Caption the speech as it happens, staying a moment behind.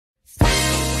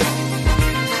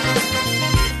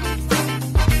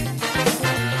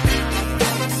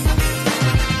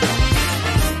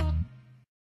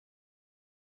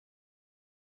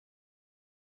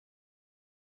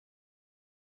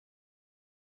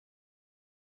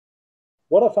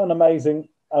What I found amazing,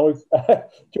 and do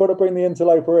you want to bring the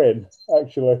interloper in,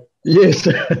 actually? Yes.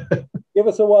 Give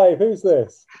us a wave. Who's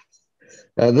this?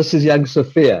 This is young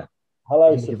Sophia.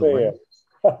 Hello, Sophia.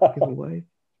 Give a wave.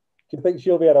 Do you think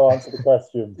she'll be able to answer the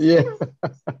questions? Yeah.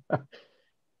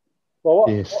 Well,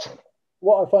 Yes.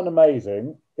 what I find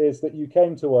amazing is that you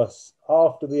came to us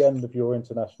after the end of your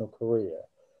international career.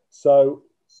 So,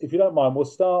 if you don't mind, we'll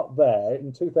start there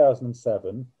in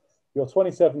 2007. You're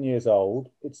 27 years old.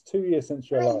 It's 2 years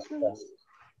since your last test.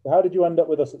 So how did you end up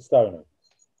with us at Stony?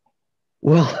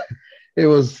 Well, it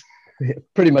was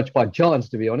pretty much by chance,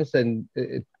 to be honest, and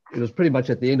it was pretty much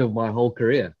at the end of my whole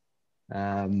career.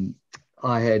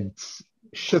 I had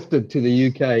shifted to the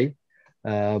UK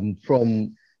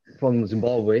from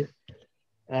Zimbabwe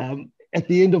at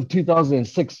the end of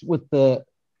 2006 with the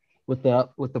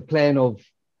plan of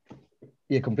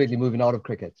completely moving out of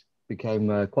cricket.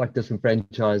 Became quite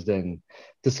disenfranchised and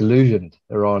disillusioned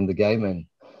around the game, and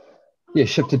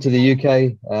shifted to the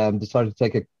UK. Decided to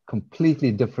take a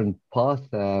completely different path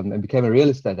and became a real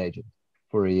estate agent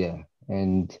for a year.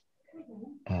 And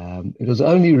it was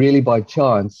only really by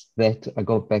chance that I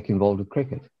got back involved with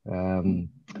cricket.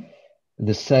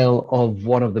 The sale of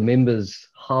one of the members'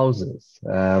 houses,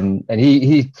 and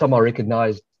he somehow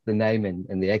recognized the name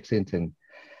and the accent, and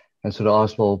sort of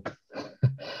asked, well,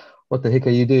 what the heck are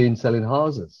you doing selling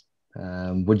houses?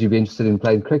 Would you be interested in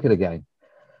playing cricket again?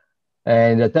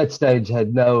 And at that stage,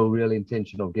 had no real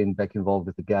intention of getting back involved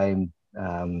with the game.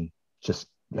 Just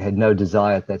had no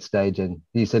desire at that stage. And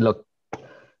he said, look,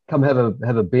 come have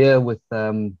a beer with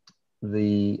I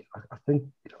think,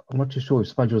 I'm not too sure if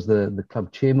Smudge was the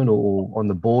club chairman or on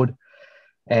the board,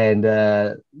 and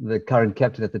the current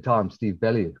captain at the time, Steve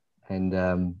Bellew.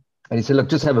 And he said, look,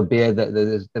 just have a beer.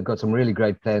 They've got some really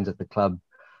great plans at the club.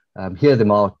 Hear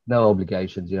them out, no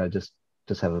obligations, just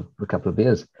have a couple of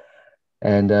beers.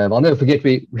 And I'll never forget,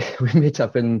 we met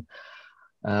up in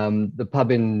the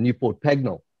pub in Newport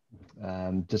Pagnell,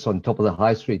 just on top of the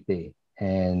high street there.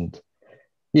 And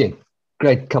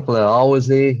great couple of hours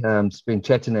there, spent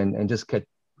chatting and just kept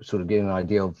sort of getting an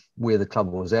idea of where the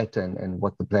club was at and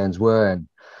what the plans were and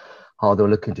how they were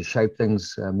looking to shape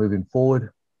things moving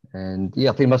forward. And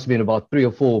I think it must have been about 3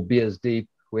 or 4 beers deep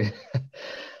where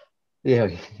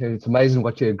it's amazing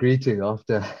what you agree to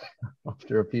after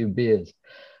a few beers.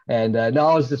 And no,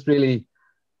 I was just really,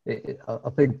 I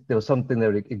think there was something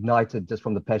that ignited just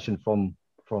from the passion from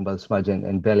both Smudge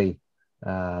and Belly,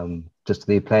 just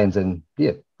their plans, and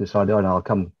decided, I'll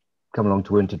come along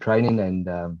to winter training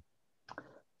and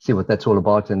see what that's all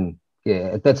about. And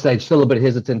at that stage, still a bit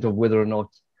hesitant of whether or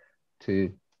not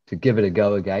to give it a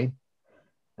go again.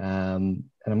 And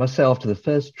I must say, after the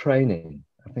first training,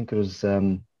 I think it was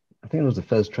the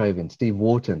first training, Steve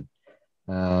Wharton,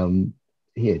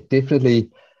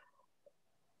 definitely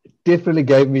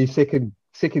gave me second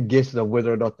guesses of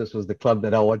whether or not this was the club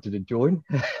that I wanted to join.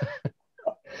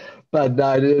 But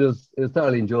no, it was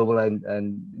thoroughly enjoyable,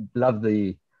 and loved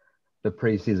the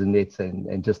pre-season nets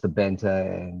and just the banter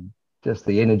and just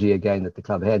the energy again that the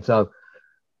club had. So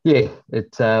it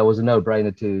was a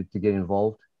no-brainer to get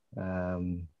involved,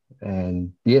 and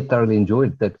thoroughly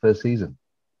enjoyed that first season.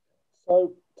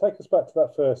 So take us back to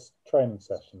that first training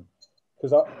session,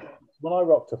 because when I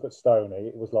rocked up at Stony,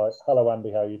 it was like, hello,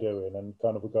 Andy, how you doing? And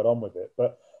kind of we got on with it.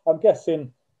 But I'm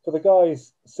guessing for the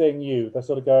guys seeing you, they're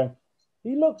sort of going,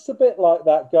 he looks a bit like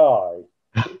that guy.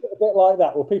 A bit like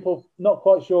that. Were people not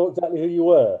quite sure exactly who you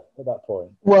were at that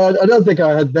point? Well, I don't think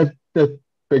I had that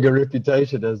big a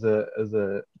reputation as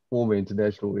a former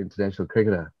international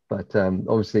cricketer. But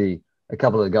obviously, a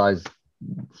couple of the guys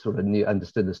sort of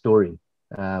understood the story.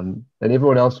 And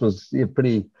everyone else was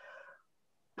pretty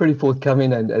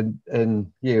forthcoming, and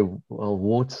well,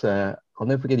 Warts, I'll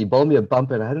never forget, he bowled me a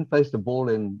bumper, and I hadn't faced a ball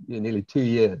in nearly 2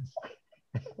 years.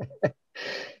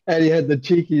 And he had the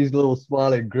cheekiest little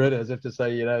smile and grin as if to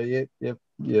say,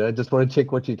 just want to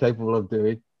check what you're capable of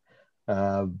doing.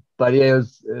 But it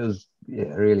was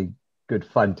really good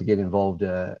fun to get involved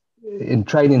in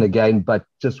training again, but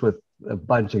just with a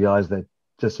bunch of guys that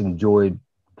just enjoyed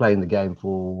playing the game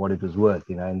for what it was worth,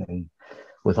 and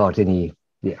without any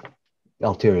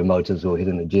ulterior motives or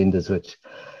hidden agendas, which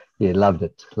loved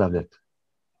it. Well,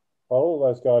 all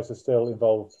those guys are still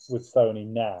involved with Stony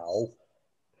now.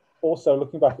 Also,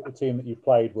 looking back at the team that you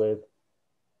played with,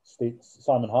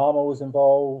 Simon Harmer was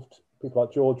involved, people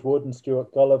like George Wood and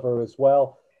Stuart Gulliver as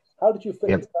well. How did you fit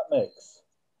into that mix?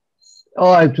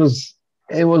 Oh,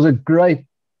 it was a great,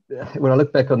 when I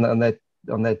look back on that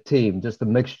team, just a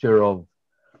mixture of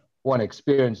one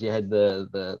experience. You had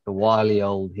the wily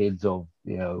old heads of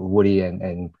Woody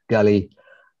and Gully.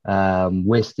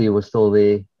 Westy was still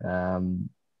there.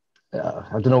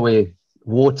 I don't know where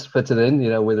Warts fitted in,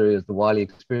 whether he was the wily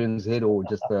experienced head or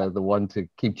just the one to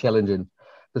keep challenging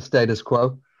the status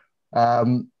quo.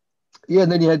 Yeah,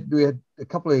 and then we had a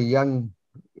couple of young,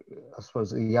 I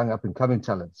suppose, young up and coming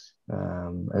talents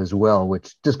as well,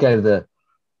 which just gave the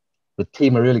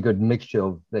team a really good mixture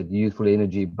of that youthful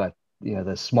energy, but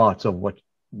the smarts of what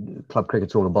club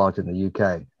cricket's all about in the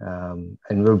UK, and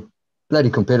we're bloody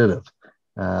competitive.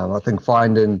 I think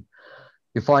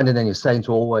your Finding and your Saints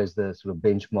were always the sort of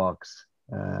benchmarks.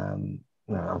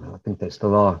 I think they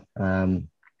still are,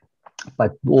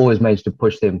 but always managed to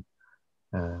push them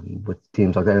with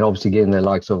teams like that, and obviously getting the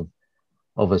likes of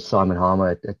a Simon Harmer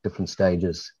at different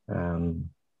stages.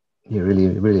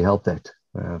 Really helped that.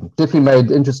 Definitely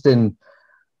made interesting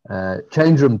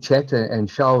change room chat and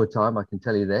shower time, I can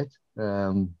tell you that,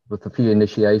 with a few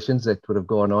initiations that would have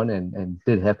gone on and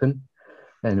did happen,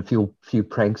 and a few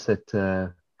pranks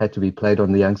that had to be played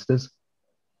on the youngsters.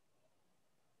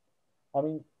 I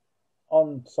mean,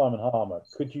 on Simon Harmer,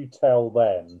 could you tell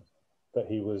then that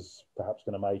he was perhaps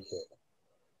going to make it?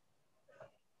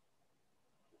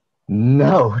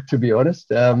 No, to be honest.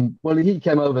 Well, he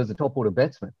came over as a top order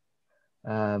batsman.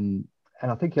 And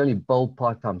I think he only bowled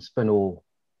part-time spin, or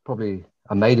probably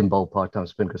I made him bowl part-time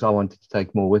spin because I wanted to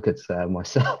take more wickets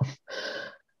myself.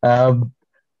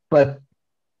 But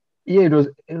yeah, it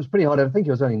was pretty hard. I think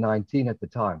he was only 19 at the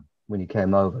time when he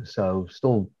came over, so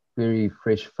still very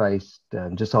fresh-faced,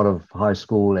 just out of high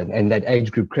school and that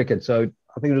age group cricket. So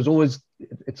I think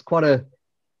it's quite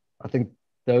I think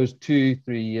those 2-3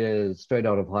 years straight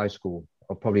out of high school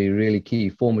are probably really key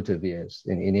formative years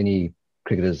in any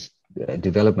cricketer's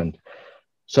development.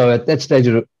 So at that stage,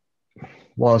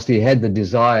 whilst he had the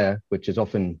desire, which is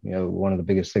often one of the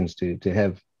biggest things to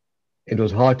have, it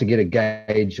was hard to get a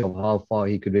gauge of how far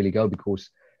he could really go, because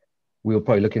we were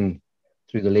probably looking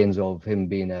through the lens of him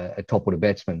being a top order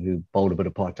batsman who bowled a bit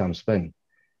of part-time spin.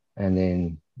 And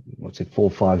then,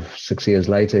 4, 5, 6 years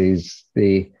later, he's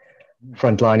the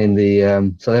front line in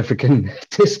the South African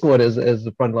test squad as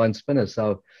the frontline spinner.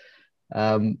 So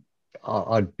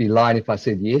I'd be lying if I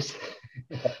said yes.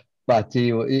 But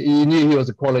he knew he was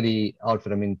a quality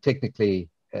outfit. I mean, technically,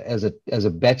 as a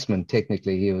batsman,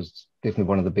 technically, he was definitely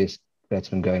one of the best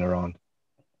batsmen going around.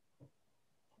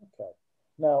 Okay.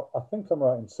 Now, I think I'm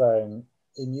right in saying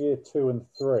in year 2 and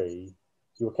 3,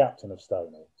 you were captain of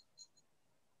Stony.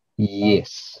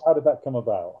 Yes. How did that come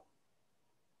about?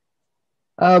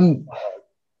 I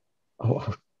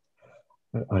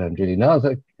don't really know.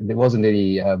 There wasn't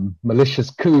any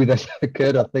malicious coup that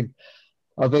occurred. I think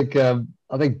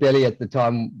Belly at the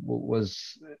time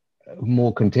was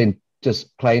more content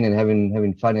just playing and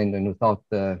having fun and without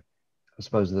I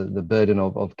suppose the burden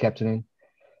of captaining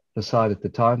the side at the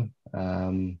time.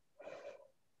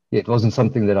 It wasn't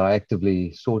something that I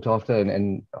actively sought after,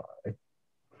 and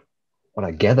what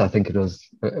I gather, I think it was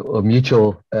a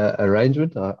mutual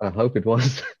arrangement. I hope it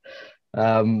was,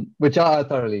 which I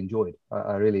thoroughly enjoyed.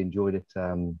 I really enjoyed it.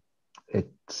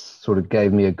 It sort of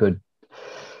gave me a good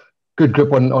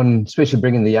grip on especially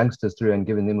bringing the youngsters through and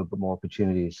giving them a bit more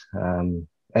opportunities. And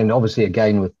obviously,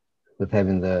 again, with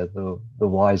having the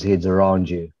wise heads around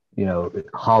you,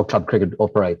 how club cricket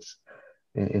operates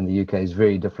in the UK is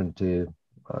very different to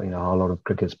how a lot of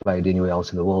cricket is played anywhere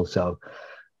else in the world. So,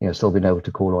 still being able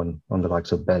to call on the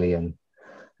likes of Belly and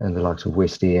the likes of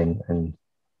Westy and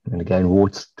again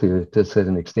Warts to a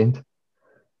certain extent.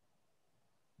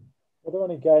 Were there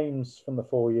any games from the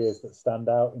 4 years that stand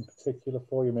out in particular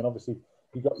for you? I mean, obviously,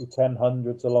 you got your 10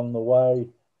 hundreds along the way,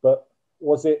 but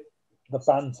was it the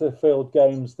banter field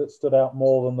games that stood out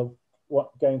more than the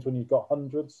games when you got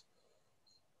hundreds?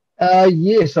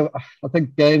 Yes, I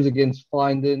think games against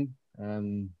Finding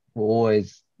were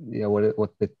always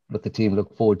what the team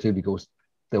looked forward to, because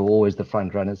they were always the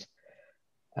front runners.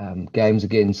 Games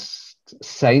against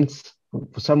Saints,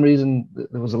 for some reason,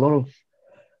 there was a lot of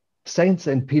Saints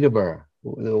and Peterborough.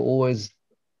 There were always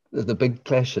the big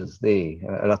clashes there,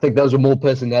 and I think those were more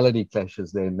personality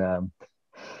clashes than the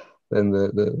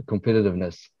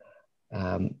competitiveness.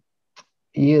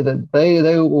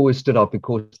 They always stood out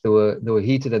because they were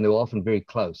heated and they were often very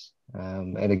close.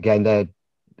 And again, they had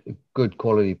good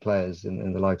quality players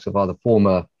in the likes of either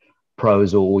former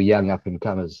pros or young up and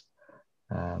comers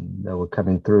that were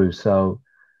coming through. So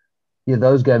yeah,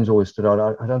 those games always stood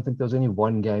out. I don't think there was any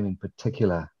one game in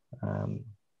particular.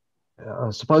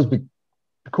 I suppose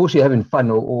because you're having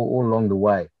fun all along the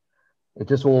way, it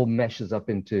just all meshes up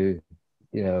into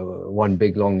one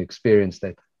big long experience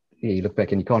that you look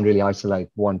back and you can't really isolate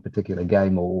one particular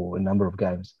game or a number of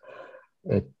games.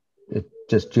 It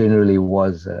just generally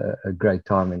was a great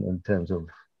time in terms of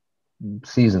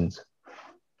seasons.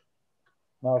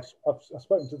 Now, I've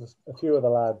spoken to a few of the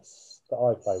lads that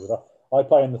I play with. I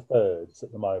play in the thirds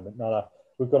at the moment. No,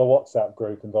 we've got a WhatsApp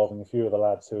group involving a few of the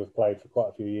lads who have played for quite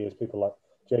a few years. People like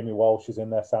Jamie Walsh is in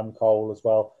there, Sam Cole as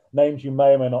well. Names you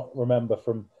may or may not remember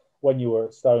from when you were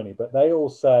at Stony, but they all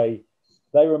say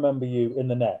they remember you in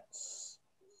the nets,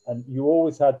 and you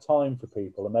always had time for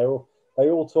people, and they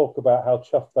all talk about how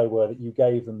chuffed they were that you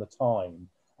gave them the time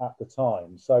at the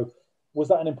time. So, was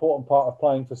that an important part of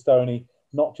playing for Stony?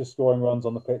 Not just scoring runs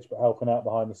on the pitch, but helping out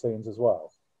behind the scenes as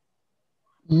well.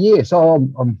 Yes,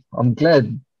 I'm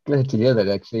glad to hear that,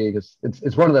 actually, because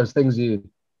it's one of those things you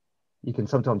can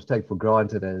sometimes take for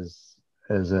granted as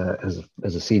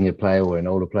a senior player or an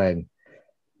older player,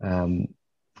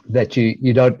 that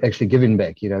you don't actually give in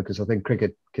back, because I think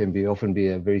cricket can often be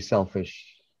a very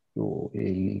selfish, or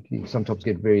you sometimes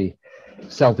get very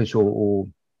selfish or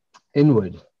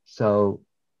inward. So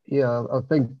yeah, I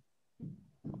think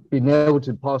being able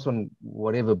to pass on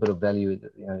whatever bit of value,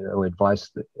 or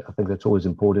advice, I think that's always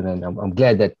important, and I'm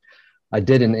glad that I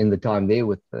did in the time there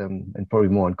with and probably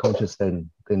more unconscious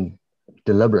than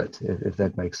deliberate, if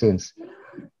that makes sense.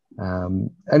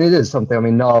 And it is something. I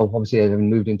mean, now obviously having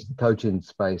moved into the coaching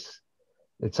space,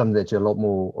 it's something that you're a lot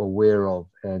more aware of,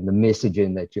 and the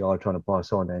messaging that you are trying to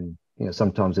pass on. And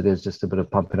sometimes it is just a bit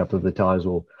of pumping up of the tires,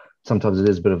 or sometimes it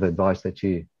is a bit of advice that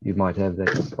you might have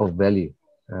that's of value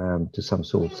to some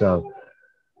sort. So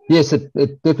yes, it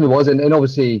definitely was, and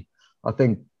obviously I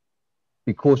think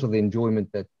because of the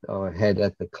enjoyment that I had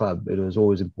at the club, it was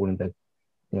always important that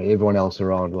everyone else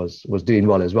around was doing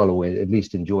well as well, or at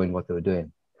least enjoying what they were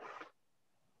doing.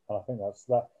 I think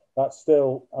that's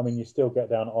still. I mean, you still get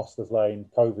down at Osters Lane,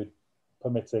 COVID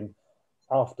permitting,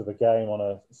 after the game on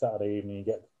a Saturday evening. You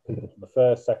get people from the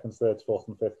first, second, third, fourth,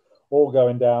 and fifth all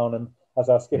going down. And as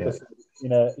our skipper said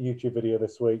in a YouTube video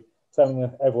this week, telling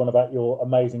everyone about your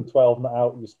amazing 12 not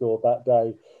out you scored that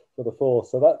day for the fourth.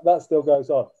 So that still goes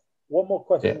on. One more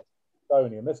question,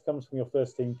 Tony, and this comes from your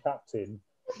first team captain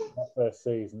that first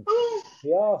season.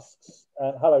 He asks,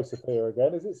 and hello, Sophia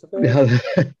again. Is it Sophia?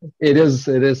 It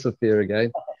is Sophia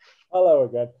again. Hello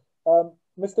again.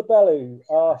 Mr. Bellew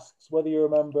asks whether you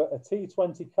remember a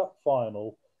T20 Cup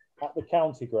final at the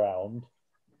county ground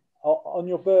on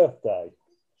your birthday.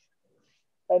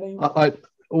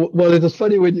 Well, it was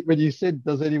funny when you said,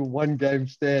 does any one game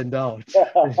stand out?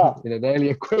 In an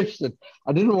earlier question.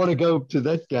 I didn't want to go to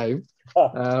that game.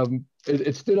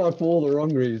 It stood out for all the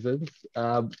wrong reasons.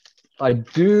 I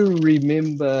do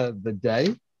remember the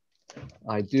day.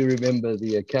 I do remember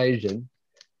the occasion,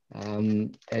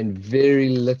 and very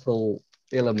little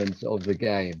elements of the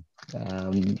game.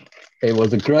 It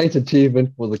was a great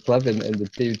achievement for the club and the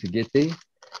team to get there.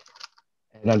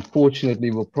 And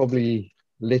unfortunately, we're probably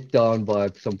let down by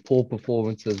some poor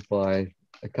performances by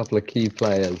a couple of key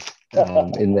players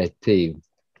in that team,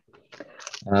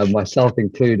 myself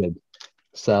included.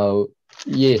 So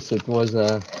yes, it was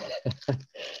a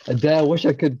day I wish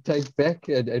I could take back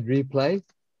and replay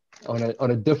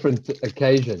on a different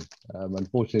occasion.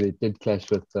 Unfortunately, it did clash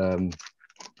with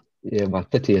my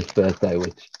 30th birthday,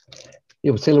 which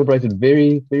was celebrated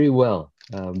very, very well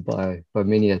by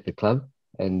many at the club,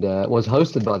 and was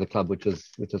hosted by the club, which was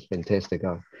fantastic.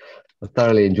 A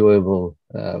thoroughly enjoyable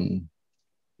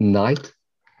night,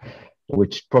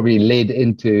 which probably led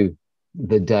into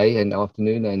the day and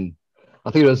afternoon. And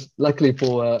I think it was luckily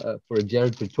for a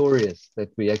Jared Pretorius that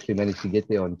we actually managed to get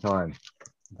there on time.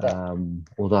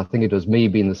 Although I think it was me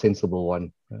being the sensible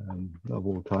one of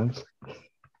all times.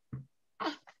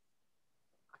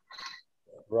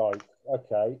 Right.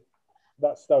 Okay.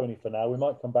 That's Stony for now. We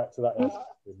might come back to that in a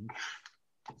second.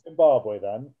 Zimbabwe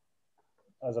then,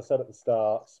 as I said at the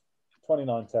start,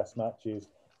 29 test matches,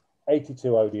 82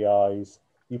 ODIs.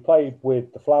 You played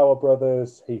with the Flower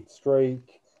brothers, Heath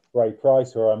Streak, Ray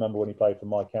Price, who I remember when he played for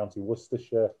my county,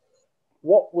 Worcestershire.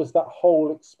 What was that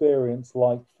whole experience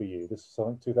like for you? This was, I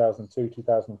think, 2002,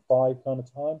 2005 kind of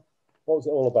time. What was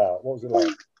it all about? What was it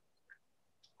like?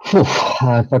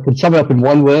 If I could sum it up in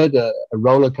one word, a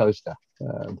roller coaster.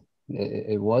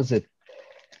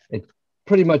 It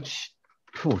pretty much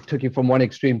took you from one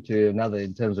extreme to another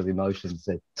in terms of emotions.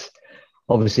 It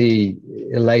obviously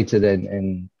elated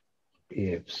and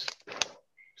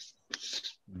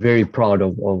very proud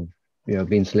of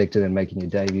being selected and making your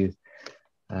debut.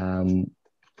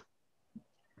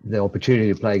 The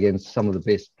opportunity to play against some of the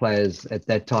best players at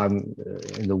that time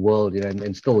in the world,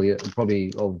 and still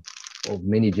probably of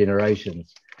many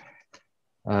generations,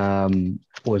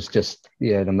 was just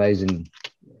an amazing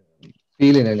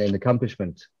feeling and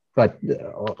accomplishment. But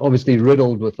obviously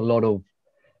riddled with a lot of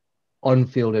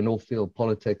on-field and off-field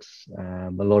politics, a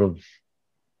lot of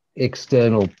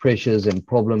external pressures and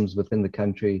problems within the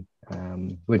country,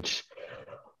 which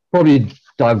probably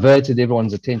diverted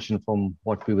everyone's attention from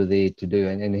what we were there to do.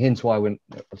 And hence why, when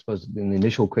I suppose in the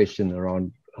initial question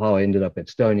around how I ended up at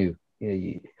Stony,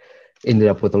 you ended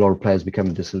up with a lot of players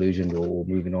becoming disillusioned or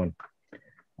moving on.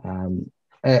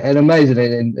 And amazing.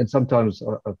 And sometimes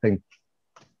I think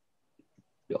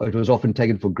it was often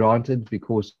taken for granted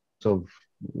because of,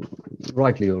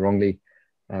 rightly or wrongly,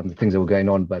 the things that were going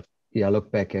on. But yeah, I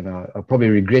look back and I probably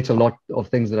regret a lot of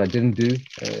things that I didn't do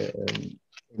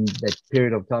in that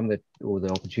period of time, or the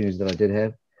opportunities that I did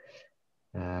have.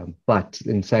 But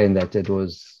in saying that, it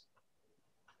was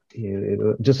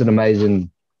just an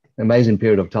amazing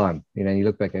period of time. You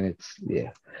look back and it's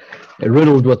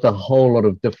riddled with a whole lot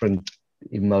of different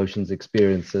emotions,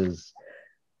 experiences,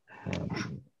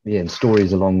 and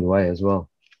stories along the way as well.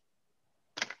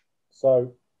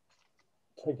 So,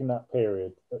 taking that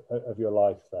period of your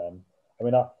life, then, I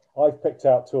mean, I've picked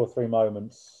out 2 or 3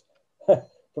 moments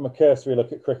from a cursory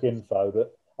look at Cricket Info that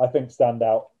I think stand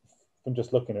out from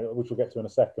just looking at it, which we'll get to in a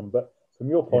second. But from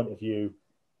your point of view,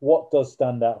 what does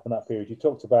stand out from that period? You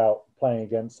talked about playing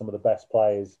against some of the best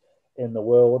players in the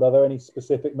world. Are there any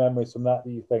specific memories from that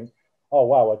you think, oh,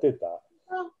 wow, I did that?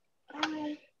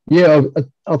 Yeah,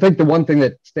 I think the one thing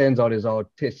that stands out is our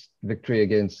test victory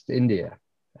against India.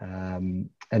 And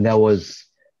that was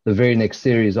the very next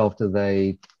series after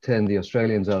they turned the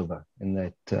Australians over in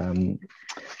that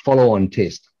follow-on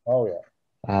test. Oh,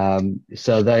 yeah.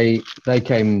 So they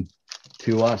came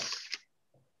to us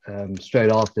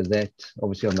straight after that,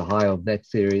 obviously on the high of that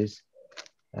series.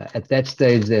 At that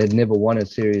stage, they had never won a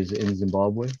series in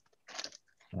Zimbabwe.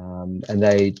 And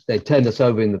they turned us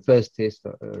over in the first test,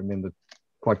 I remember,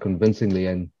 quite convincingly.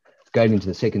 And going into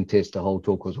the second test, the whole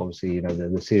talk was obviously,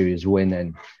 the series win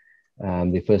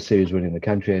and their first series win in the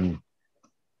country.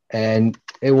 And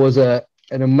it was an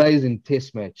amazing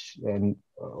test match, and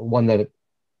one that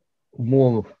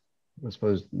more, I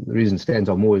suppose, the reason it stands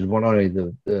out more is not only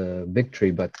the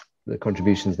victory, but the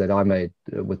contributions that I made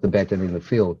with the bat and in the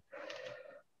field.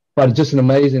 But just an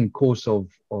amazing course of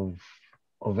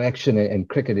action and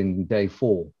cricket in day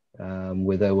 4,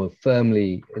 where they were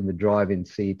firmly in the driving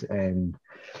seat. And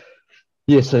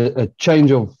yes, a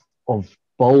change of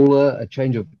bowler, a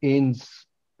change of ends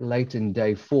late in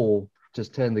day 4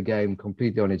 just turned the game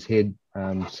completely on its head.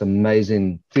 Some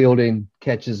amazing fielding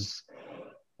catches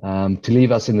to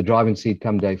leave us in the driving seat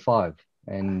come day 5.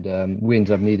 And we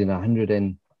ended up needing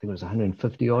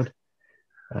 150 odd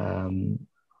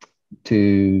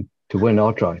to win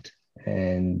outright.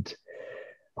 And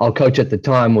our coach at the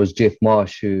time was Jeff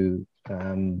Marsh, who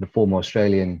the former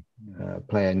Australian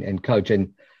player and coach.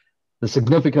 And the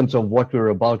significance of what we were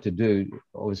about to do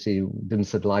obviously didn't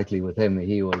sit lightly with him.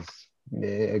 He was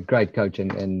a great coach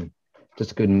and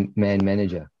just a good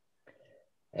manager.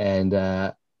 And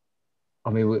I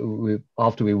mean, we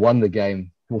after we won the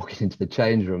game, walking into the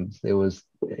change rooms, he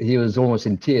was almost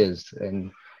in tears,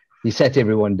 and he sat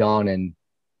everyone down, and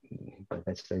at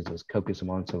that stage there was copious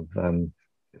amounts of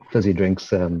fizzy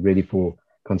drinks ready for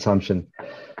consumption.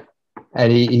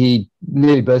 And he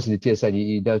nearly burst into tears, saying,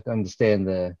 "You don't understand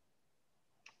the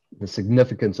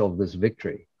significance of this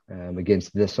victory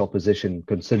against this opposition,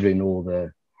 considering all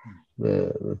the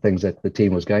things that the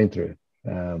team was going through."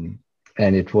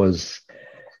 And it was,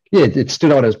 it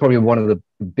stood out as probably one of the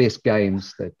best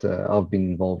games that I've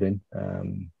been involved in.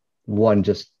 One,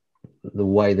 just the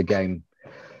way the game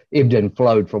ebbed and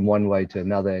flowed from one way to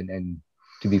another, and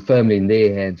to be firmly in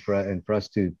their hands for us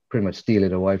to pretty much steal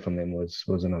it away from them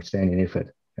was an outstanding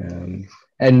effort.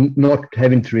 And not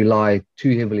having to rely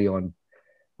too heavily on,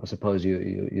 I suppose,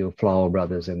 your Flower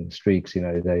brothers and Streaks.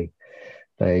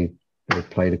 They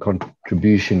played a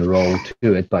contribution role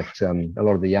to it, but a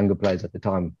lot of the younger players at the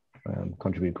time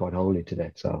contributed quite wholly to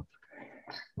that. So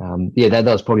that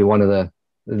was probably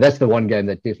that's the one game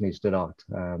that definitely stood out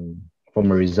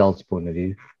from a results point of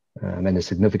view, and the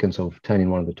significance of turning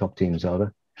one of the top teams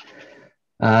over.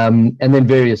 And then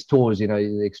various tours,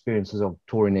 the experiences of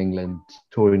touring England,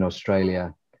 touring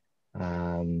Australia,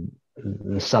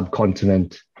 the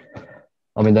subcontinent.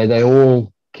 I mean, they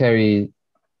all carry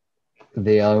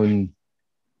their own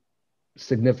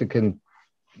significant,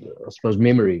 I suppose,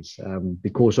 memories,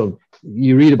 because of,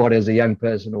 you read about it as a young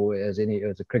person or as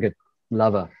a cricket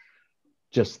lover,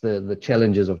 just the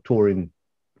challenges of touring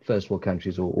first world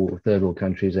countries or third world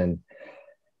countries, and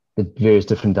the various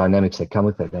different dynamics that come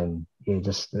with it. And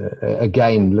just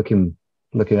again, looking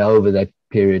over that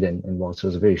period, and whilst it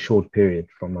was a very short period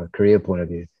from a career point of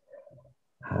view,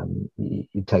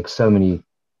 you take so many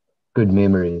good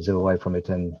memories away from it,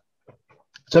 and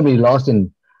so many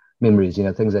lasting memories,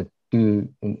 things that do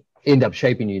end up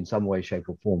shaping you in some way, shape,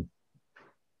 or form.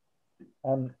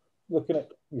 And looking at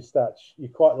your stats, you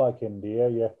quite like India.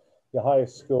 Your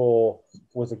highest score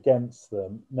was against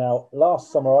them. Now,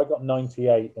 last summer I got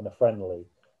 98 in a friendly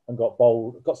and got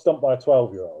stumped by a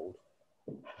 12-year-old.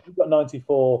 You got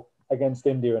 94 against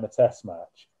India in a test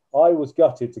match. I was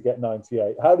gutted to get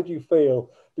 98. How did you feel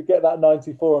to get that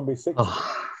 94 and be 60?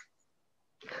 Oh.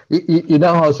 You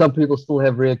know how some people still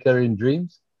have reoccurring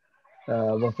dreams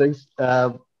of things?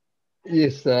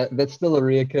 Yes, that's still a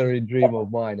reoccurring dream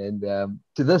of mine. And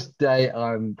to this day,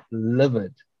 I'm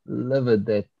livid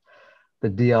that the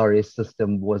DRS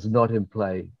system was not in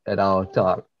play at our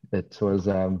time. It was,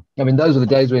 I mean, those were the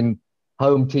days when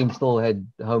home teams still had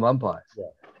home umpires. Yeah.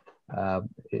 I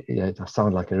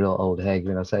sound like a real old hag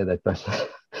when I say that, but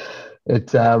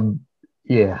it's,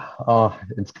 yeah,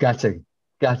 it's gutting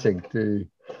to,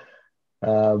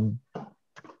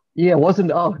 yeah, I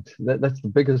wasn't out. That's the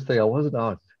biggest thing. I wasn't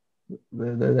out.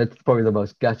 That's probably the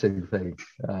most gutting thing.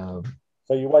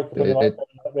 So you wake up in the night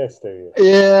like this, do you?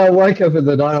 Yeah, I wake up in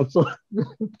the night. I'm so,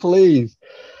 please.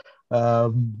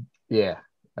 Yeah.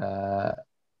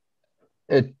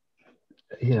 It.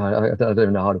 I don't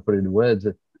even know how to put it in words.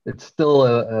 It's still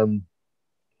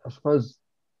I suppose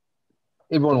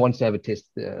everyone wants to have a test.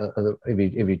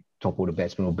 Every top order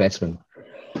batsman or batsman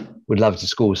would love to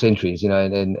score centuries,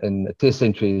 and a test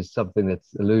century is something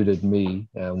that's eluded me,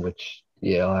 which,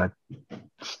 yeah, I'm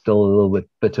still a little bit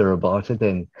bitter about it,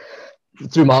 and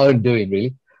through my own doing,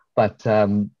 really. But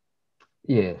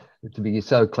yeah, to be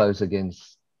so close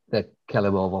against that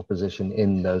caliber of opposition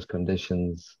in those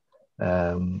conditions,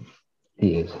 yeah,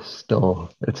 it's still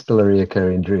a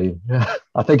reoccurring dream.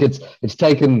 I think it's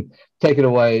taken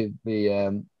away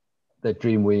that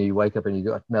dream where you wake up and you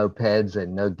got no pads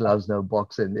and no gloves, no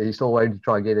box, and you're still waiting to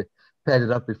try and get it padded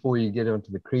up before you get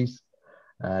onto the crease.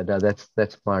 No, that's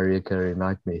my reoccurring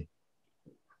nightmare.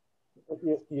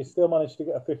 You still managed to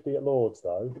get a 50 at Lords,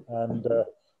 though, and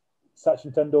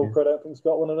Sachin Tendulkar, I don't think's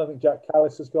got one, and I don't think Jack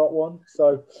Callis has got one.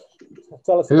 So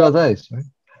tell us Who are those?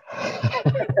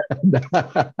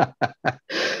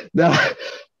 No,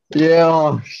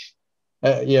 yeah,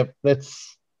 yeah,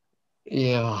 that's,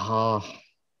 yeah,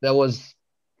 that was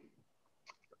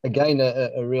again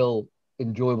a real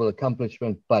enjoyable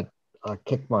accomplishment, but I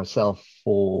kicked myself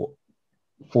for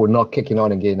not kicking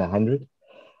on again 100.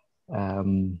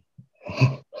 And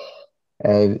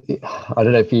I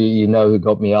don't know if you know who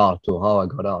got me out or how I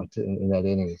got out in that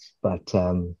innings, but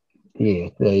yeah,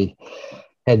 they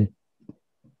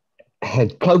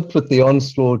had coped with the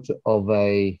onslaught of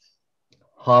a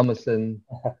Harmison,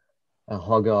 a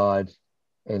Hoggard,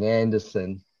 an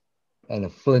Anderson, and a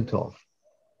Flintoff,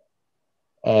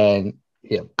 and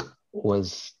yeah,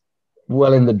 was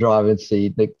well in the driver's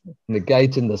seat,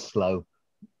 negating the slope,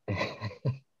 and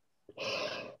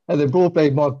they brought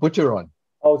Mark Butcher on.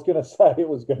 I was going to say it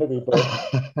was going to be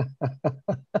Butcher.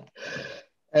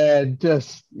 And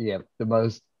just, yeah, the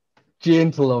most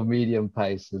gentle of medium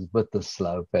paces with the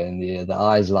slope, and yeah, the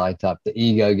eyes light up, the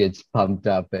ego gets pumped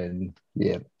up, and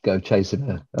yeah, go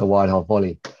chasing a wide half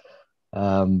volley.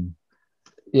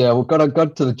 Yeah, we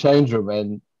got to the change room,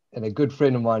 and a good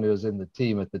friend of mine who was in the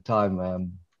team at the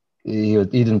time, he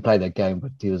didn't play that game,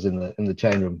 but he was in the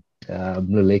change room,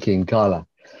 Naleki and Kala.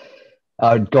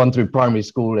 I'd gone through primary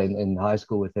school and high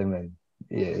school with him, and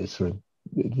yeah, sort of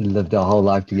lived our whole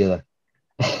life together.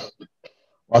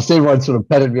 Whilst everyone sort of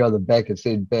patted me on the back and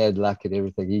said bad luck and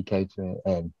everything, he came to me,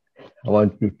 and I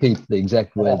won't repeat the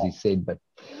exact words he said, but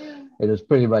it was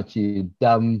pretty much, you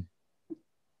dumb,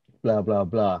 blah, blah,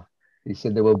 blah. He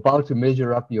said they were about to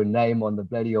measure up your name on the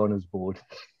bloody honours board.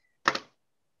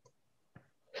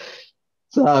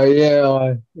 So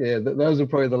yeah, those are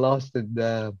probably the lasting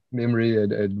memory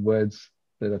and words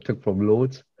that I took from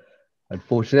Lords,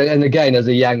 unfortunately. And again, as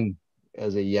a young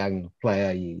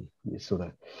player, you sort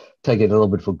of take it a little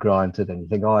bit for granted, and you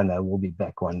think, oh no, we'll be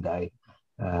back one day.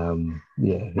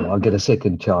 I'll get a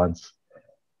second chance.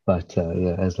 But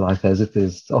yeah, as life has it,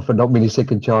 there's often not many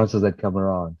second chances that come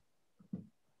around.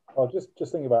 Oh, just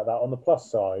thinking about that. On the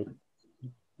plus side,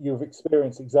 you've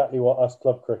experienced exactly what us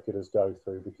club cricketers go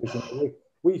through, because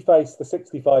we face the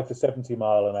 65 to 70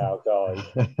 mile an hour guy,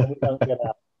 and we don't get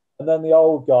out. And then the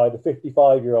old guy, the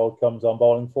 55-year-old, comes on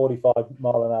bowling 45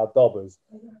 mile an hour dobbers,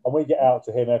 and we get out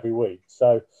to him every week.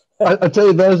 So I tell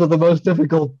you, those are the most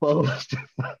difficult bowlers to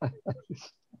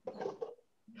face.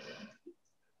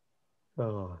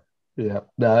 Oh, yeah.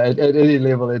 No, at any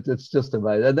level, it's just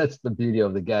amazing. And that's the beauty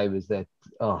of the game, is that,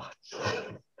 at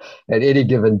any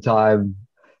given time,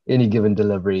 any given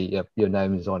delivery, yep, your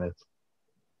name is on it.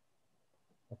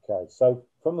 Okay, so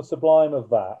from the sublime of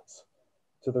that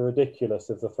to the ridiculous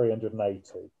of the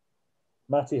 380,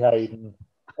 Matty Hayden,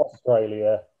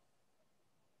 Australia.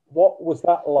 What was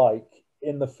that like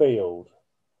in the field?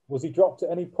 Was he dropped at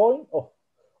any point, or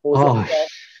was it?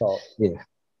 Yeah,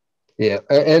 yeah.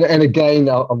 And again,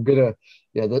 I'm gonna,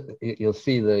 you'll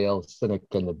see the old cynic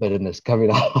and the bitterness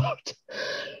coming out.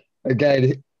 Again,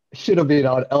 it should have been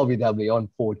on LBW on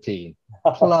 14.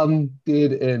 Plum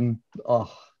did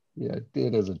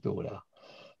dead as a daughter.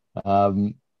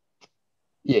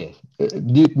 Yeah,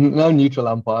 no neutral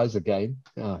umpires again.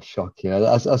 Oh, shock!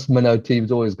 Us minnow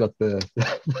teams always got the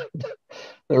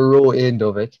the raw end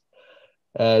of it,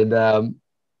 and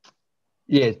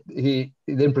he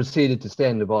then proceeded to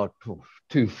stand about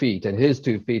 2 feet, and his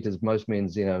 2 feet is most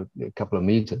men's, a couple of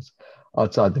meters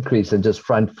outside the crease, and just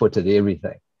front-footed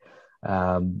everything.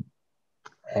 And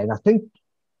I think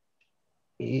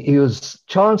he was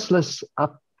chanceless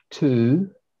up to,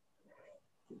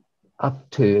 and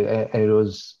it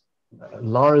was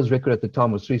Lara's record at the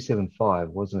time was 375,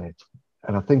 wasn't it?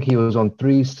 And I think he was on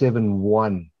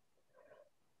 371,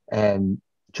 and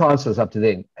chanceless up to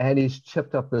then. And he's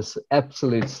chipped up this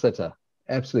absolute sitter.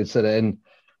 And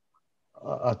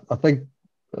I think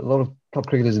a lot of top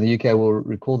cricketers in the UK will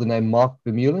recall the name Mark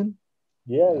Vermeulen.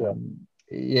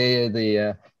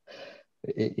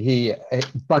 He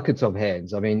buckets of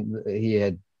hands. I mean, he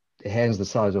had hands the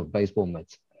size of baseball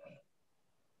mitts,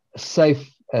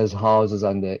 safe as houses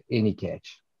under any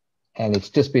catch. And it's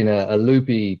just been a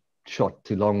loopy shot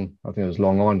too long. I think it was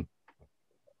long on.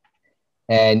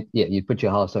 And you put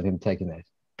your house on him taking that.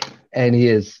 And he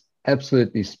has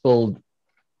absolutely spilled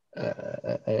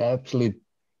an absolute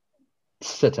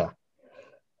sitter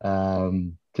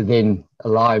to then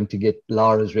allow him to get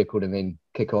Lara's record and then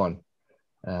kick on.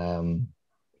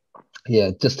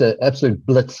 Just an absolute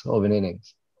blitz of an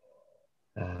innings.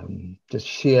 Just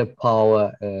sheer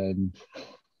power, and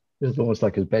it was almost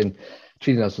like he's been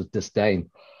treating us with disdain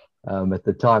at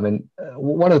the time. And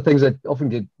one of the things that often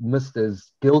get missed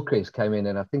is Gilchrist came in,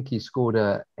 and I think he scored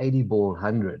a 80-ball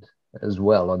 100 as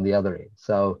well on the other end.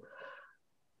 So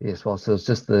yes, whilst it was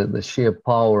just the sheer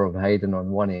power of Hayden on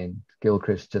one end,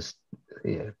 Gilchrist just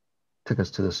took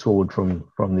us to the sword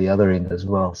from the other end as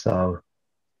well. So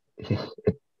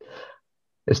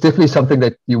it's definitely something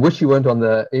that you wish you weren't on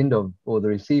the end of, or the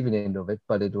receiving end of it,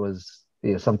 but it was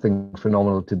something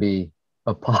phenomenal to be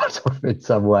a part of it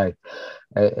some way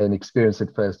and experience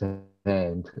it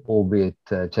firsthand, albeit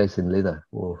chasing leather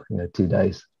for 2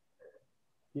 days.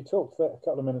 You talked a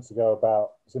couple of minutes ago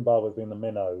about Zimbabwe being the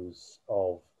minnows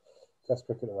of Test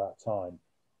cricket at that time.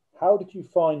 How did you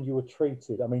find you were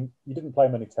treated? I mean, you didn't play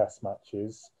many Test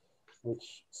matches,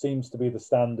 which seems to be the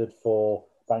standard for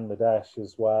Bangladesh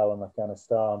as well and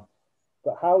Afghanistan.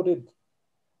 But how did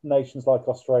nations like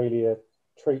Australia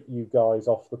treat you guys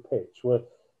off the pitch?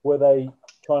 Were they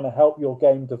trying to help your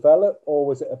game develop, or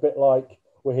was it a bit like,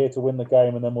 we're here to win the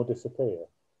game and then we'll disappear?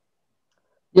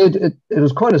 Yeah, it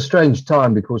was quite a strange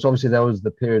time, because obviously that was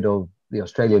the period of the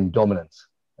Australian dominance,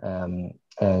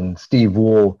 and Steve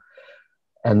Waugh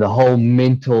and the whole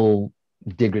mental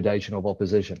degradation of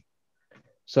opposition.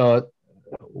 So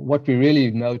what we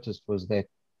really noticed was that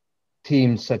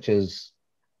teams such as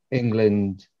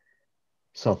England,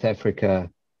 South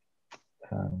Africa,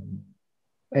 and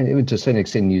even to a certain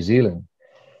extent New Zealand,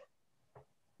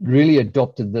 really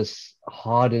adopted this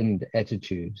hardened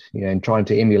attitude, and trying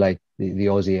to emulate the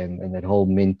Aussie and that whole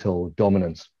mental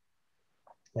dominance.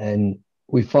 And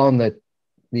we found that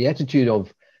the attitude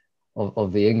of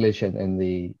the English and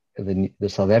the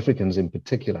South Africans in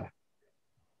particular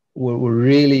were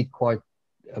really quite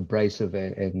abrasive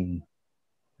and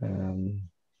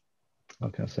how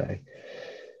can I say,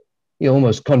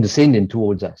 almost condescending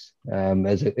towards us, and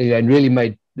really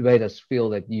made us feel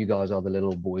that you guys are the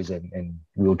little boys, and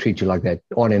we'll treat you like that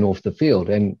on and off the field.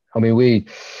 And I mean,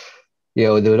 they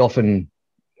would often,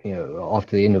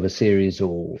 after the end of a series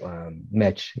or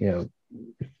match,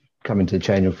 come into the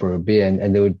change room for a beer,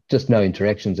 and there were just no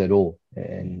interactions at all.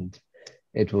 And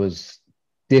it was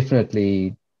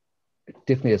definitely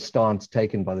a stance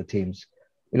taken by the teams.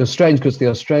 It was strange because the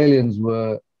Australians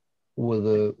were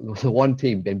the one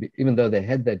team, and even though they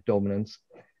had that dominance,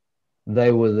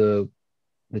 they were the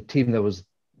team that was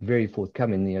very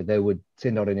forthcoming. They would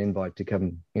send out an invite to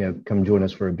come join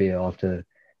us for a beer after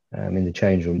in the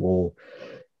change room, or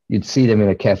you'd see them in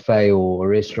a cafe or a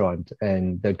restaurant,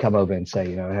 and they'd come over and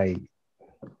say, hey,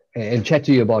 and chat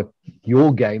to you about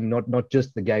your game, not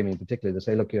just the game in particular. They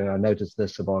say, look, I noticed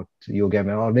this about your game.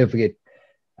 And I'll never forget,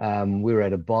 we were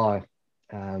at a bar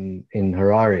in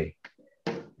Harare,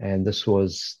 and this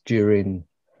was during,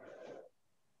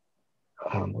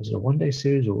 was it a one-day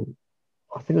series? Or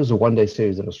I think it was a one-day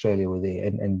series that Australia were there.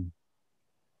 And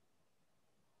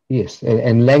Yes,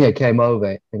 and Langer came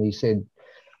over and he said,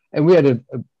 and we had an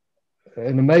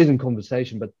amazing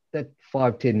conversation, but that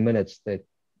 5-10 minutes that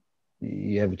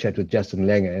you have a chat with Justin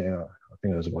Langer, I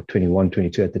think I was about 21,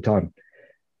 22 at the time,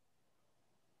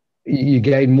 you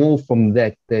gain more from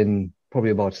that than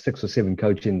probably about 6 or 7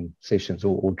 coaching sessions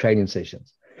or training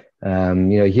sessions.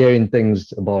 Hearing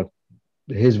things about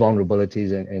his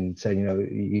vulnerabilities and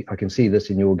saying, I can see this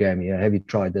in your game. Have you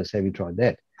tried this? Have you tried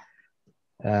that?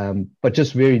 But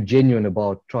just very genuine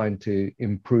about trying to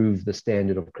improve the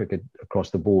standard of cricket across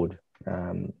the board,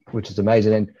 which is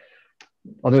amazing. And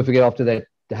I'll never forget, after that,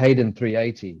 the Hayden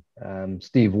 380,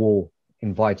 Steve Wall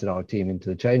invited our team into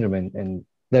the change room, and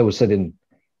they were sitting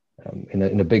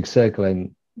in a big circle,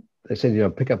 and they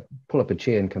said, pull up a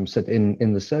chair and come sit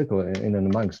in the circle, in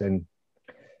and amongst.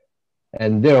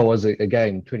 And there I was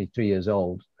again, 23 years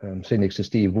old, sitting next to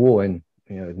Steve Wall, and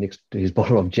next to his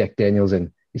bottle of Jack Daniels,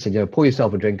 and he said, pour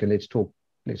yourself a drink and let's talk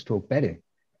batting.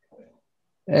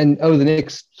 And over the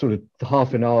next sort of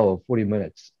half an hour or 40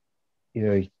 minutes,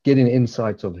 getting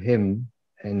insights of him,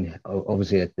 and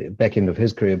obviously at the back end of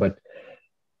his career, but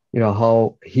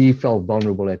how he felt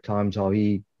vulnerable at times, how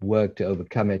he worked to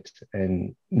overcome it,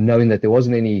 and knowing that there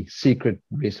wasn't any secret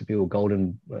recipe or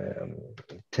golden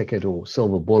ticket or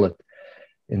silver bullet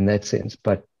in that sense,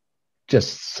 but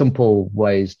just simple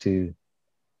ways to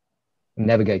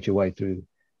navigate your way through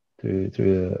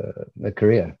a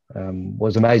career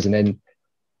was amazing. And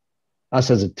us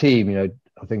as a team,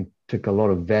 I think took a lot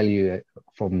of value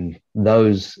from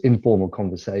those informal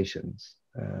conversations,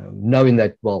 knowing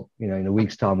that, in a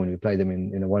week's time when we play them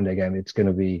in a one-day game, it's going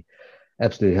to be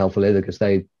absolutely hell for leather, because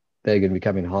they're going to be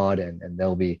coming hard, and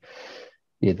they'll be,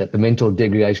 that the mental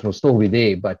degradation will still be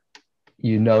there, but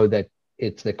that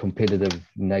it's the competitive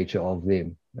nature of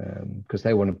them, because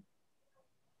they want to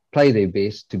play their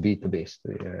best to beat the best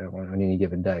on any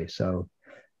given day. So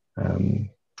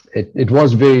it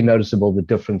was very noticeable, the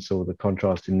difference or the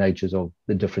contrast in natures of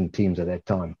the different teams at that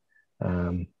time.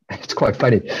 It's quite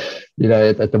funny,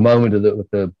 at the moment with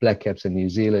the Black Caps in New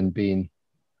Zealand being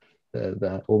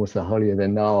the almost the holier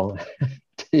than now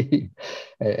team,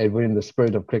 and winning the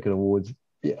Spirit of Cricket Awards.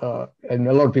 And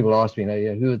a lot of people ask me,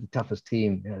 who are the toughest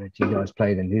team that you guys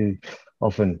played, and who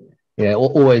often,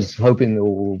 always hoping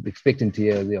or expecting to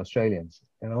hear the Australians.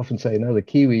 And I often say, no, the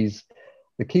Kiwis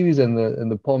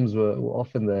and the Poms were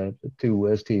often the two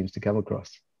worst teams to come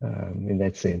across in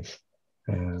that sense.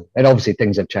 And obviously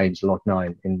things have changed a lot now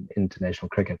in international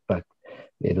cricket, but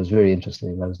it was very interesting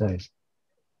in those days.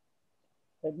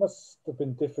 It must have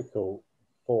been difficult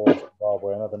for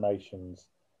Zimbabwe and other nations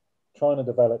trying to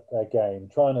develop their game,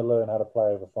 trying to learn how to play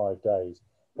over 5 days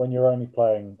when you're only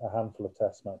playing a handful of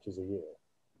test matches a year.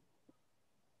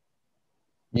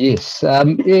 Yes,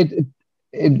 it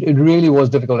really was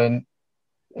difficult. And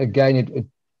again, it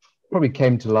probably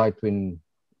came to light when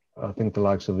I think the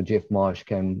likes of Jeff Marsh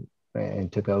came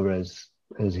and took over as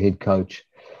head coach.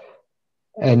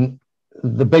 And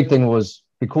the big thing was,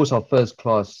 because our first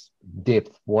class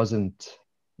depth wasn't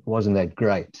that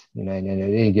great, and at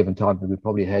any given time we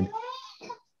probably had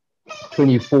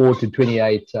 24 to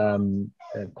 28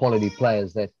 quality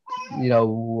players that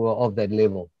were of that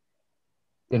level.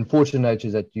 The unfortunate nature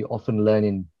is that you're often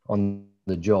learning on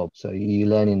the job. So you're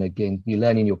learning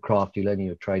your craft, you're learning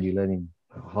your trade, you're learning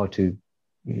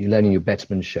your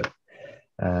batsmanship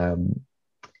in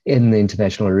the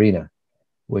international arena,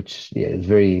 which is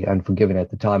very unforgiving at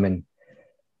the time. And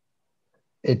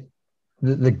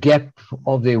the gap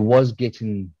of there was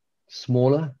getting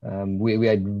smaller. We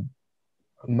had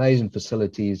amazing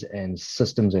facilities and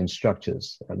systems and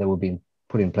structures that were being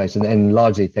put in place, and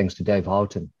largely thanks to Dave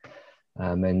Houghton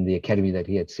and the academy that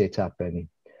he had set up, and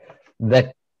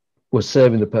that was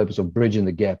serving the purpose of bridging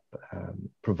the gap,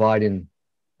 providing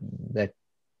that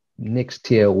next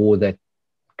tier or that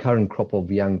current crop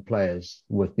of young players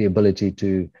with the ability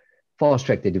to fast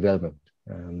track their development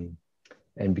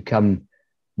and become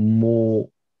more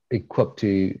equipped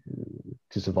to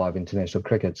survive international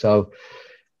cricket. So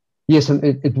yes,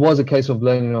 it was a case of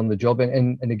learning on the job,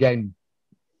 and again,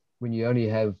 when you only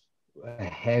have a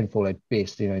handful at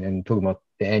best, and talking about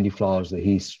the Andy Flowers, the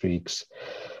Heath Streaks,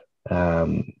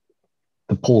 the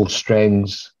Paul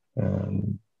Strangs,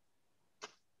 the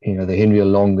Henry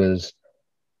Alongas,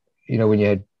 when you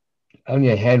had only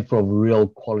a handful of real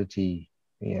quality,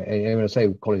 and when I say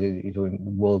quality, you're doing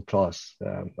world-class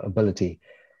ability,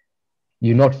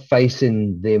 you're not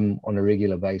facing them on a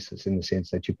regular basis, in the sense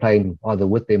that you're playing either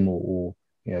with them or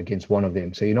against one of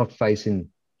them. So you're not facing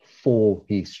 4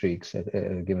 Heath Streaks at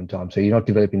a given time. So you're not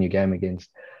developing your game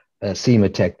against a seam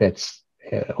attack that's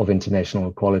of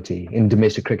international quality. In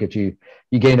domestic cricket, you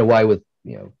gain away with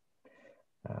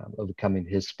overcoming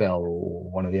his spell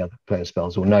or one of the other players'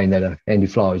 spells, or knowing that Andy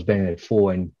Flower is batting at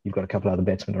 4 and you've got a couple of other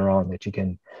batsmen around that you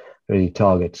can really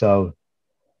target. So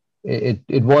it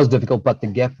was difficult, but the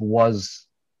gap was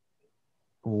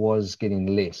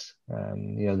getting less.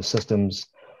 The systems,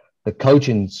 the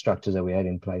coaching structures that we had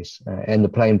in place, and the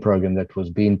playing program that was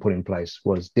being put in place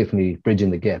was definitely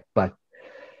bridging the gap. But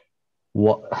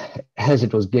as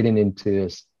it was getting into a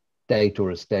state or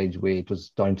a stage where it was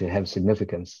starting to have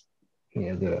significance,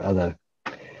 the other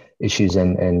issues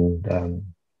and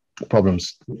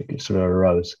problems sort of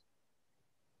arose.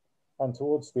 And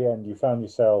towards the end, you found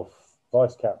yourself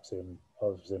vice captain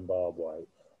of Zimbabwe.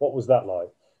 What was that like?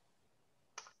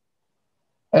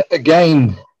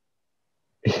 Again,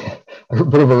 a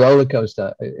bit of a roller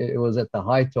coaster. It was at the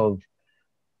height of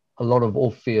a lot of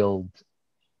off-field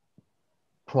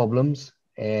problems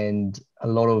and a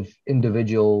lot of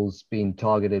individuals being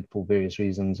targeted for various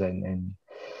reasons, and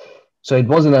so it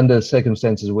wasn't under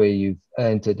circumstances where you've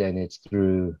earned it and it's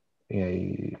through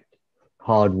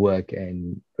hard work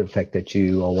and the fact that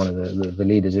you are one of the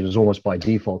leaders. It was almost by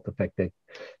default the fact that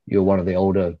you're one of the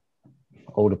older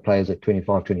players at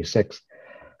 25, 26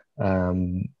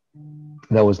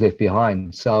 that was left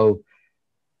behind. So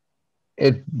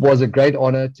it was a great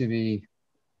honor to be,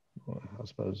 I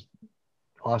suppose,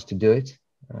 asked to do it,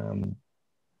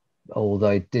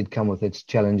 although it did come with its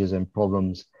challenges and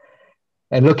problems.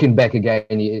 And looking back again,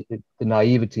 the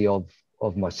naivety of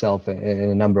myself and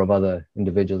a number of other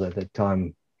individuals at that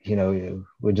time,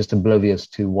 were just oblivious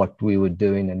to what we were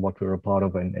doing and what we were a part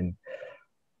of, and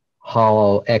how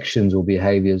our actions or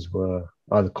behaviors were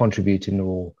either contributing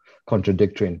or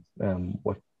contradicting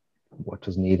what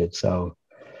was needed. So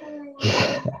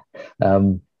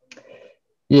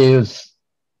it was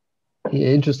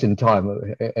interesting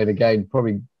time, and again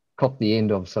probably copped the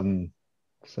end of some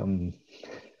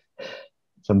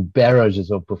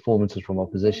barrages of performances from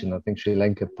opposition. I think Sri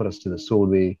Lanka put us to the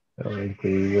sword. I think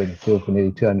we went for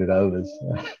nearly 200 overs.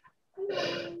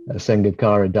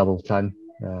 Sangakkara double ton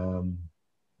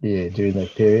during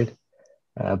that period.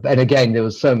 And again, there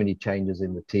was so many changes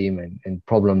in the team and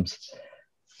problems.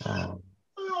 The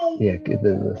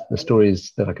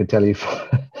stories that I could tell you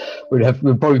we'd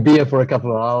probably be here for a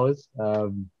couple of hours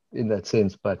in that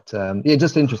sense. But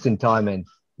just interesting time and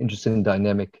interesting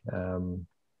dynamic.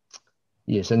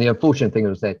 Yes, and the unfortunate thing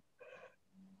was that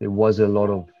there was a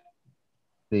lot of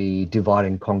the divide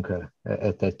and conquer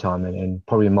at that time, and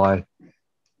probably my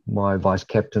vice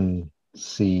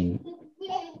captaincy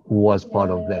was part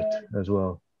of that as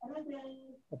well.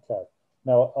 Okay.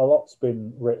 Now, a lot's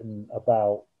been written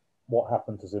about what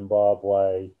happened to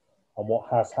Zimbabwe and what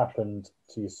has happened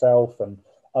to yourself and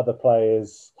other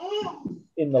players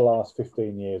in the last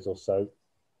 15 years or so.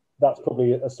 That's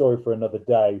probably a story for another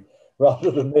day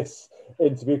rather than this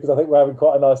interview, because I think we're having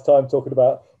quite a nice time talking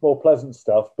about more pleasant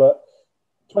stuff. But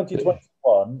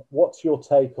 2021, what's your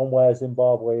take on where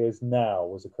Zimbabwe is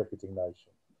now as a cricketing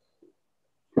nation?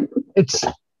 It's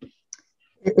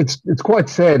quite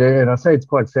sad, and I say it's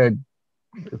quite sad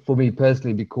for me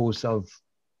personally because I've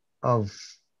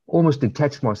almost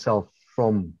detached myself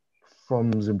from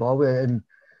Zimbabwe, and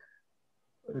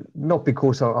not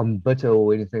because I'm bitter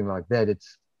or anything like that.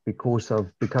 It's because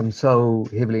I've become so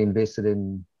heavily invested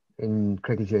in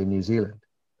cricket here in New Zealand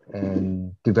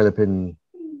and developing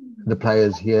the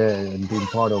players here and being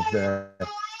part of the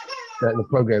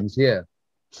programs here.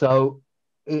 So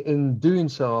in doing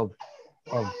so,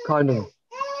 I've kind of,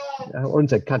 I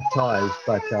wouldn't say cut ties,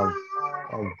 but I've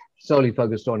solely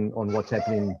focused on what's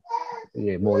happening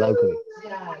more locally.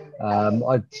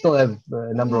 I still have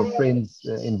a number of friends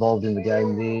involved in the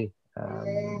game there, a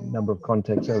number of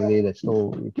contacts over there that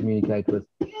still communicate with,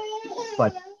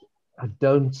 but I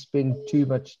don't spend too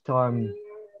much time,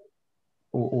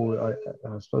 or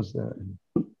I suppose I'll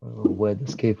word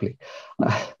this carefully.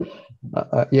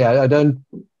 I don't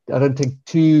take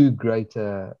too great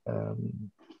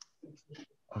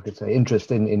I could say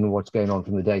interest in what's going on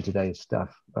from the day-to-day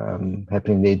stuff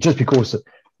happening there, just because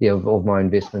of my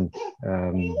investment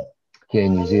here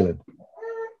in New Zealand.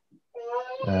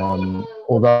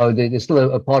 Although there's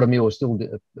still a part of me, or still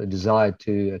a desire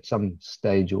to, at some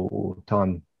stage or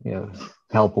time,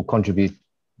 help or contribute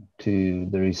to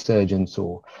the resurgence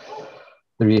or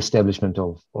the re-establishment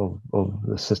of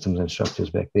the systems and structures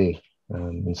back there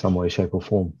in some way, shape, or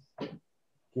form. Do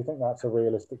you think that's a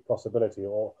realistic possibility,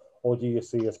 or do you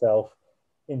see yourself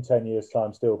in 10 years'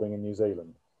 time still being in New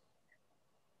Zealand?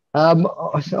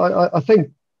 I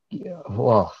think,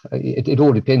 well, it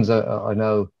all depends. I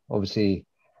know, obviously,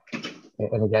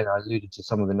 and again, I alluded to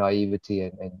some of the naivety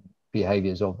and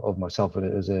behaviours of myself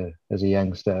as a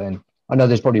youngster, and I know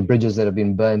there's probably bridges that have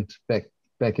been burnt back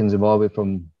back in Zimbabwe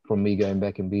from me going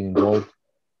back and being involved.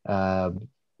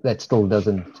 That still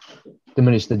doesn't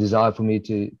diminish the desire for me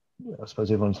to. I suppose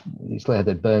you still have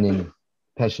that burning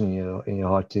passion in your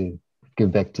heart to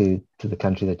give back to the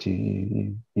country that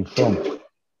you're from.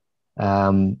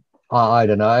 I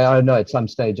don't know. I know at some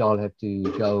stage I'll have to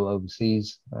go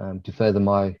overseas to further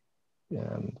my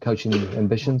coaching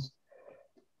ambitions.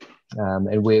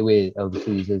 And where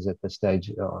overseas is at this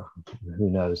stage, who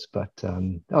knows? But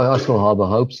I still harbour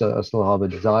hopes. I still harbour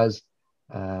desires.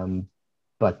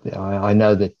 But I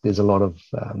know that there's a lot of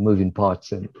moving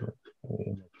parts in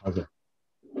the puzzle.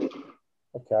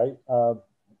 Okay,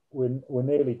 we're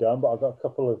nearly done, but I've got a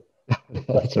couple of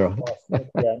That's all right.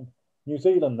 Again, New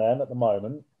Zealand then at the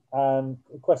moment, and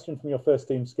a question from your first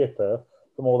team skipper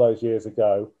from all those years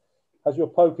ago. Has your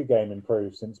poker game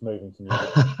improved since moving to New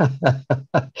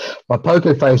Zealand? My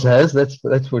poker face has,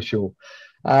 that's for sure.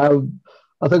 I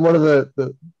think one of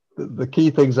the key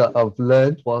things that I've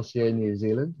learned whilst here in New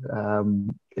Zealand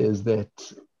is that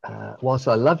whilst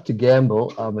I love to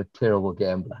gamble, I'm a terrible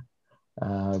gambler,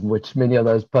 which many of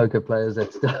those poker players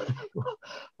that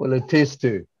will attest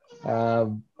to.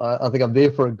 I think I'm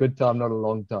there for a good time, not a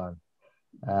long time.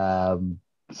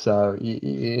 So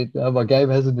my game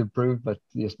hasn't improved, but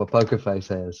yes, my poker face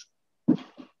has.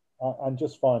 And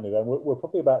just finally, then we're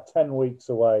probably about 10 weeks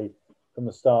away from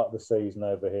the start of the season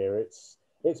over here.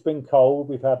 It's been cold.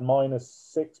 We've had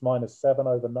 -6, -7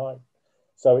 overnight,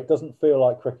 so it doesn't feel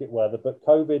like cricket weather. But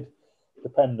COVID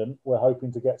dependent, we're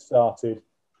hoping to get started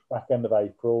back end of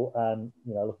April, and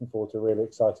looking forward to a really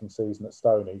exciting season at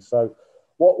Stony. So,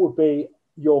 what would be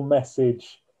your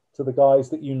message to the guys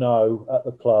that you know at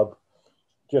the club?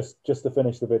 Just to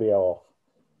finish the video off.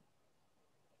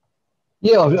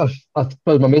 Yeah, I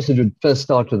suppose my message would first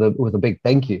start with a big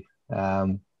thank you.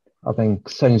 I think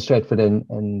Stony Stratford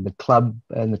and the club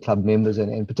members, and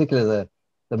in particular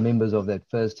the members of that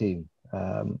first team,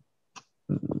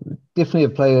 definitely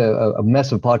have played a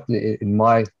massive part in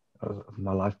my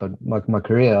life, but my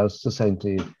career. I was just saying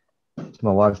to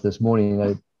my wife this morning,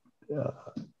 I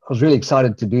was really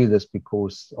excited to do this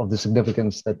because of the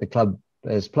significance that the club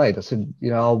has played. I said,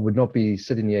 I would not be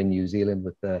sitting here in New Zealand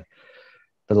with the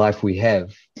life we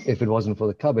have if it wasn't for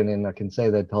the club, and I can say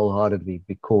that wholeheartedly,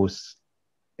 because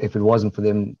if it wasn't for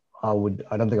them, I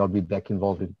don't think I'd be back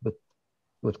involved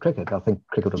with cricket. I think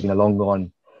cricket would have been a long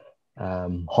gone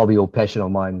hobby or passion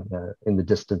of mine in the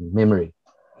distant memory.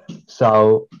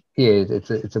 So yeah,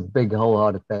 it's a big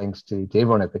wholehearted thanks to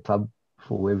everyone at the club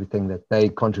for everything that they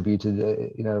contributed,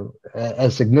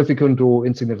 as significant or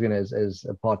insignificant as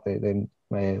a part they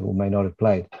may or may not have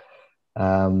played.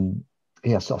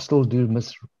 So I still do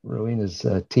miss Rowena's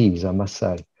teas, I must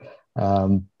say.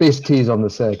 Best teas on the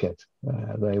circuit,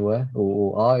 they were,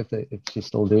 or are, if she's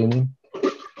still doing them.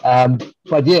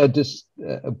 But yeah, just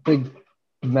a big,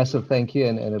 massive thank you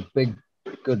and a big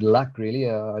good luck, really.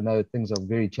 I know things are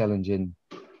very challenging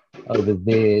over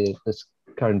there this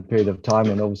current period of time,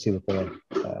 and obviously with a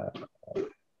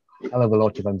hell of a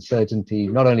lot of uncertainty,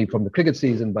 not only from the cricket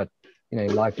season, but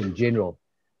life in general.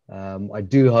 I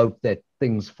do hope that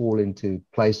things fall into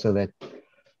place so that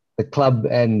the club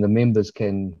and the members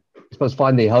can, I suppose,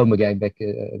 find their home again back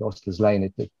at Oscar's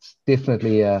Lane. It's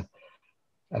definitely a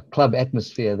club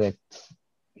atmosphere that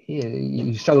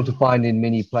you struggle to find in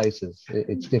many places.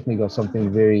 It's definitely got something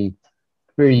very,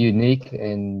 very unique,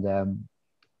 and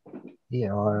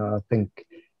I think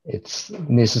it's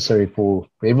necessary for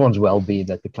everyone's well-being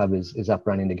that the club is up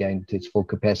running again to its full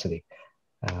capacity.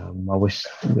 I wish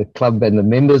the club and the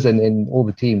members and all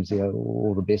the teams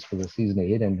all the best for the season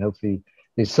ahead, and hopefully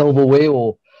there's silverware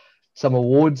or some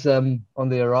awards on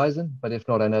the horizon. But if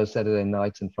not, I know Saturday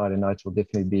nights and Friday nights will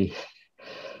definitely be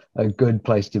a good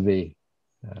place to be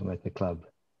at the club.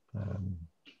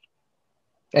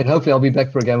 And hopefully I'll be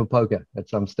back for a game of poker at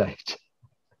some stage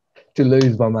to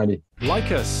lose my money.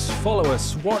 Like us, follow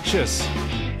us, watch us.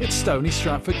 It's Stony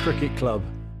Stratford Cricket Club.